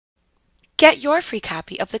Get your free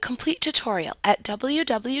copy of the complete tutorial at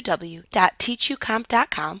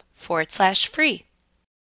www.teachucomp.com/free.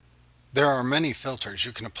 There are many filters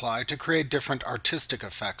you can apply to create different artistic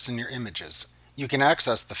effects in your images. You can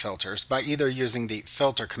access the filters by either using the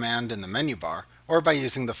Filter command in the menu bar or by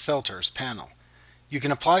using the Filters panel. You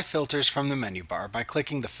can apply filters from the menu bar by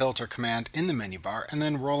clicking the Filter command in the menu bar and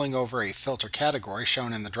then rolling over a filter category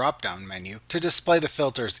shown in the drop-down menu to display the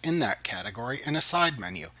filters in that category in a side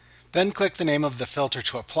menu. Then click the name of the filter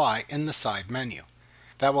to apply in the side menu.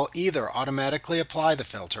 That will either automatically apply the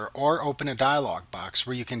filter or open a dialog box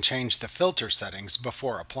where you can change the filter settings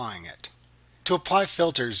before applying it. To apply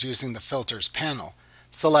filters using the Filters panel,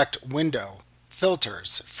 select Window,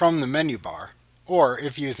 Filters from the menu bar, or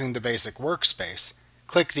if using the basic workspace,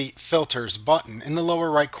 click the Filters button in the lower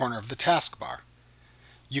right corner of the taskbar.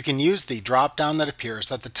 You can use the drop-down that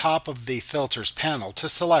appears at the top of the Filters panel to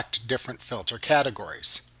select different filter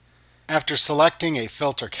categories. After selecting a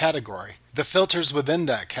filter category, the filters within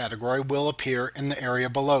that category will appear in the area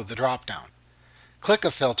below the drop-down. Click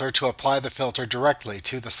a filter to apply the filter directly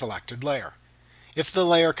to the selected layer. If the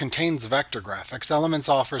layer contains vector graphics, Elements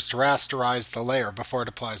offers to rasterize the layer before it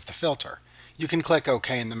applies the filter. You can click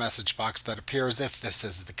OK in the message box that appears if this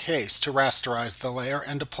is the case to rasterize the layer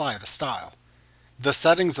and apply the style. The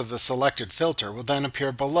settings of the selected filter will then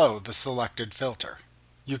appear below the selected filter.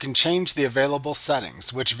 You can change the available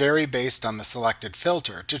settings, which vary based on the selected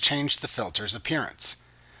filter, to change the filter's appearance.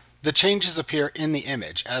 The changes appear in the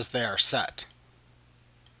image as they are set.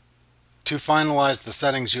 To finalize the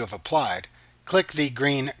settings you have applied, click the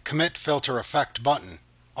green Commit Filter Effect button.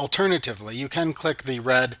 Alternatively, you can click the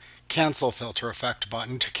red Cancel Filter Effect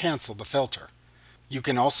button to cancel the filter. You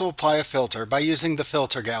can also apply a filter by using the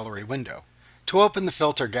Filter Gallery window. To open the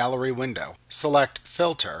Filter Gallery window, select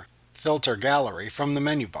Filter, Filter Gallery from the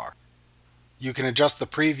menu bar. You can adjust the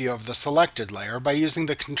preview of the selected layer by using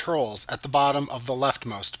the controls at the bottom of the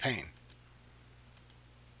leftmost pane.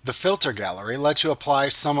 The Filter Gallery lets you apply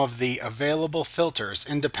some of the available filters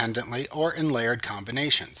independently or in layered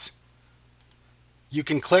combinations. You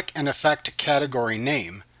can click an effect category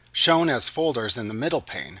name, shown as folders in the middle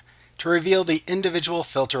pane, to reveal the individual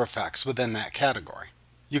filter effects within that category.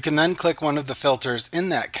 You can then click one of the filters in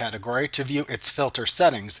that category to view its filter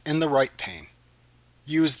settings in the right pane.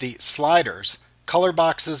 Use the sliders, color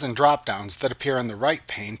boxes, and drop-downs that appear in the right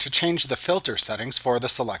pane to change the filter settings for the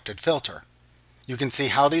selected filter. You can see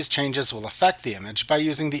how these changes will affect the image by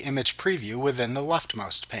using the image preview within the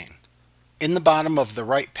leftmost pane. In the bottom of the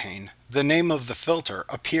right pane, the name of the filter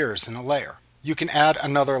appears in a layer. You can add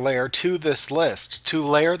another layer to this list to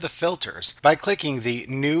layer the filters by clicking the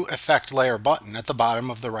New Effect Layer button at the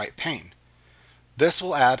bottom of the right pane. This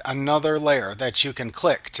will add another layer that you can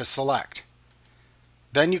click to select.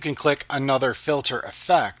 Then you can click another filter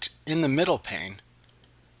effect in the middle pane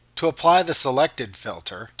to apply the selected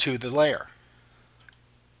filter to the layer.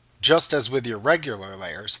 Just as with your regular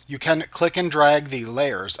layers, you can click and drag the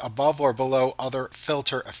layers above or below other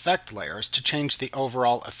filter effect layers to change the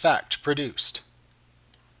overall effect produced.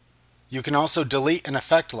 You can also delete an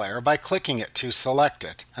effect layer by clicking it to select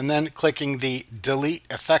it, and then clicking the Delete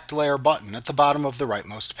Effect Layer button at the bottom of the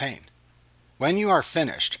rightmost pane. When you are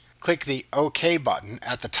finished, click the OK button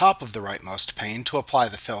at the top of the rightmost pane to apply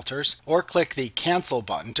the filters, or click the Cancel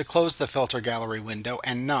button to close the Filter Gallery window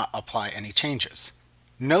and not apply any changes.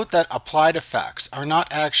 Note that applied effects are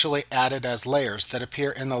not actually added as layers that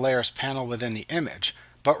appear in the Layers panel within the image,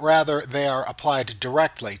 but rather they are applied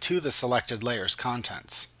directly to the selected layer's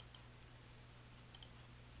contents.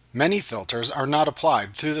 Many filters are not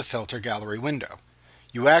applied through the Filter Gallery window.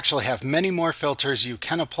 You actually have many more filters you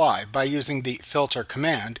can apply by using the Filter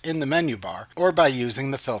command in the menu bar or by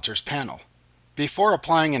using the Filters panel. Before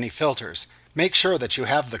applying any filters, make sure that you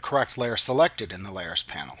have the correct layer selected in the Layers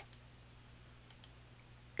panel.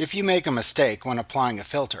 If you make a mistake when applying a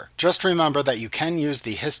filter, just remember that you can use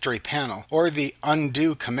the History panel or the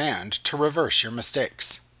Undo command to reverse your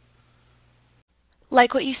mistakes.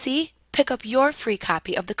 Like what you see? Pick up your free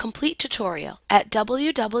copy of the complete tutorial at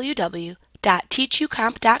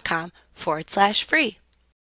www.teachucomp.com/free.